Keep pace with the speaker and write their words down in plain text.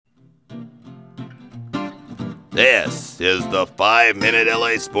This is the 5-Minute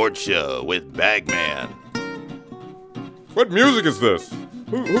LA Sports Show with Bagman. What music is this?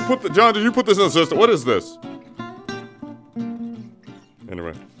 Who put the... John, did you put this in the system? What is this?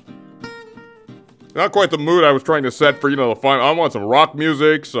 Anyway. Not quite the mood I was trying to set for, the fun. I want some rock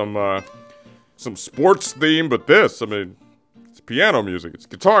music, some sports theme, but this, it's piano music, it's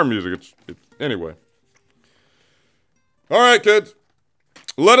guitar music, anyway. All right, kids.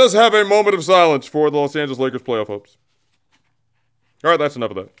 Let us have a moment of silence for the Los Angeles Lakers playoff hopes. All right, that's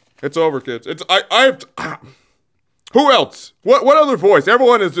enough of that. It's over, kids. Who else? What other voice?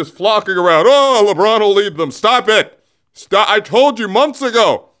 Everyone is just flocking around. Oh, LeBron will lead them. Stop it. Stop. I told you months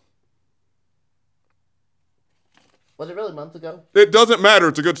ago. Was it really months ago? It doesn't matter.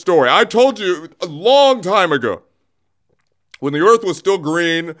 It's a good story. I told you a long time ago. When the earth was still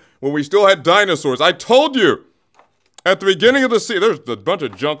green, when we still had dinosaurs. I told you. At the beginning of the season, there's a bunch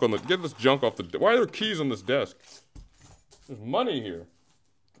of junk on the... Get this junk off the... Why are there keys on this desk? There's money here.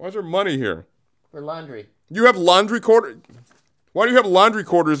 Why is there money here? For laundry. You have laundry quarters? Why do you have laundry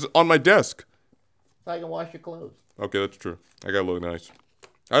quarters on my desk? So I can wash your clothes. Okay, that's true. I gotta look nice.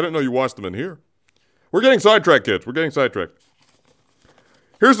 I didn't know you washed them in here. We're getting sidetracked, kids. We're getting sidetracked.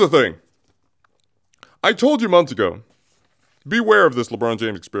 Here's the thing. I told you months ago, beware of this LeBron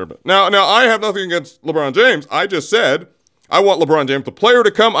James experiment. Now, I have nothing against LeBron James. I just said I want LeBron James, the player, to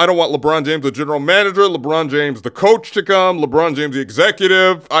come. I don't want LeBron James, the general manager, LeBron James, the coach, to come, LeBron James, the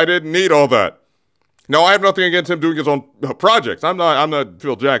executive. I didn't need all that. Now, I have nothing against him doing his own projects. I'm not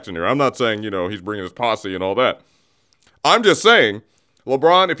Phil Jackson here. I'm not saying, he's bringing his posse and all that. I'm just saying,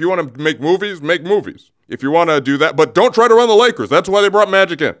 LeBron, if you want to make movies, make movies. If you want to do that, but don't try to run the Lakers. That's why they brought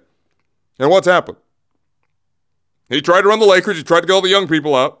Magic in. And what's happened? He tried to run the Lakers. He tried to get all the young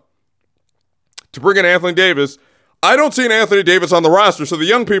people out to bring in Anthony Davis. I don't see an Anthony Davis on the roster, so the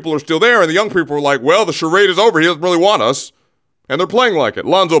young people are still there, and the young people are like, well, the charade is over. He doesn't really want us. And they're playing like it.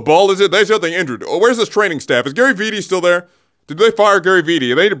 Lonzo Ball, they said they injured. Oh, where's this training staff? Is Gary Vitti still there? Did they fire Gary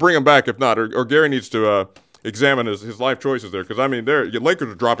Vitti? They need to bring him back if not, or Gary needs to examine his life choices there, because, the Lakers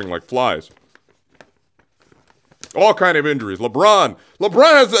are dropping like flies. All kind of injuries. LeBron's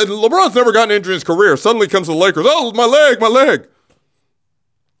never gotten injured in his career. Suddenly comes to the Lakers. Oh, my leg.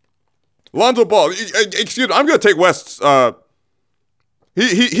 Lonzo Ball. Excuse me. I'm going to take West's.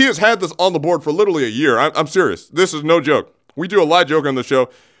 He has had this on the board for literally a year. I'm serious. This is no joke. We do a live joke on the show.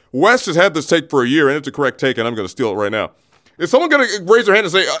 West has had this take for a year, and it's a correct take, and I'm going to steal it right now. Is someone going to raise their hand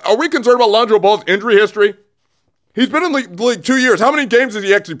and say, are we concerned about Lonzo Ball's injury history? He's been in the league 2 years. How many games has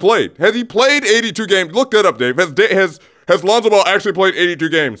he actually played? Has he played 82 games? Look that up, Dave. Has Lonzo Ball actually played 82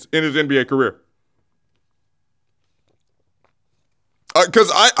 games in his NBA career?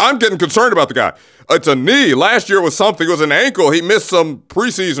 Because I'm getting concerned about the guy. It's a knee. Last year it was something. It was an ankle. He missed some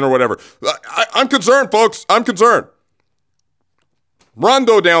preseason or whatever. I'm concerned, folks. I'm concerned.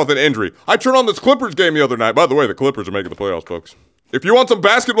 Rondo down with an injury. I turned on this Clippers game the other night. By the way, the Clippers are making the playoffs, folks. If you want some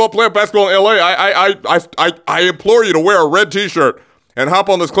playoff basketball in LA, I implore you to wear a red t-shirt and hop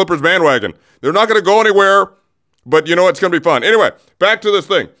on this Clippers bandwagon. They're not going to go anywhere, but it's going to be fun. Anyway, back to this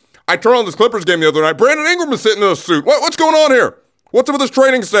thing. I turned on this Clippers game the other night. Brandon Ingram is sitting in a suit. What's going on here? What's up with this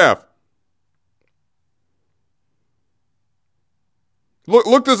training staff?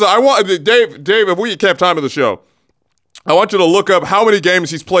 Look this up. I want Dave, if we kept time of the show, I want you to look up how many games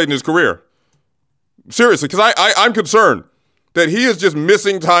he's played in his career. Seriously, because I'm concerned that he is just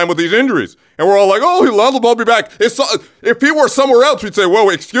missing time with these injuries. And we're all like, oh, Lonzo Ball will be back. If he were somewhere else, we'd say, whoa,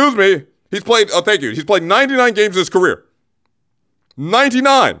 excuse me. He's played 99 games in his career.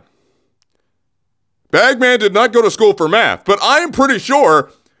 99. Bagman did not go to school for math, but I'm pretty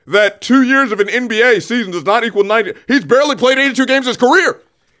sure that 2 years of an NBA season does not equal 90. He's barely played 82 games in his career.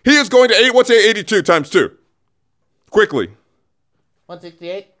 He is going to 82 times 2? Quickly.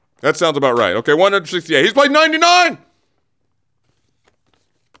 168? That sounds about right. Okay, 168. He's played 99!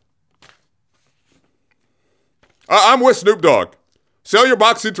 I'm with Snoop Dogg. Sell your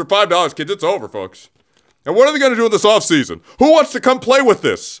box seats for $5, kids. It's over, folks. And what are they going to do in this offseason? Who wants to come play with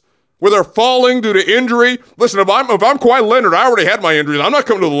this? Where they're falling due to injury? Listen, if I'm Kawhi Leonard, I already had my injuries. I'm not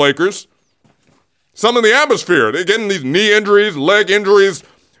coming to the Lakers. Something in the atmosphere. They're getting these knee injuries, leg injuries.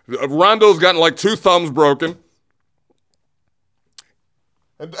 Rondo's gotten like 2 thumbs broken.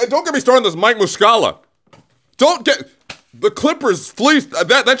 And don't get me started on this Mike Muscala. The Clippers fleeced.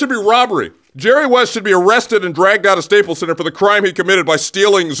 That should be robbery. Jerry West should be arrested and dragged out of Staples Center for the crime he committed by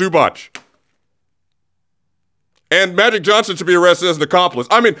stealing Zubac. And Magic Johnson should be arrested as an accomplice.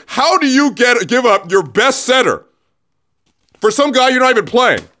 How do you give up your best setter for some guy you're not even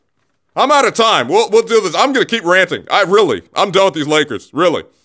playing? I'm out of time. We'll do this. I'm going to keep ranting. I'm done with these Lakers. Really.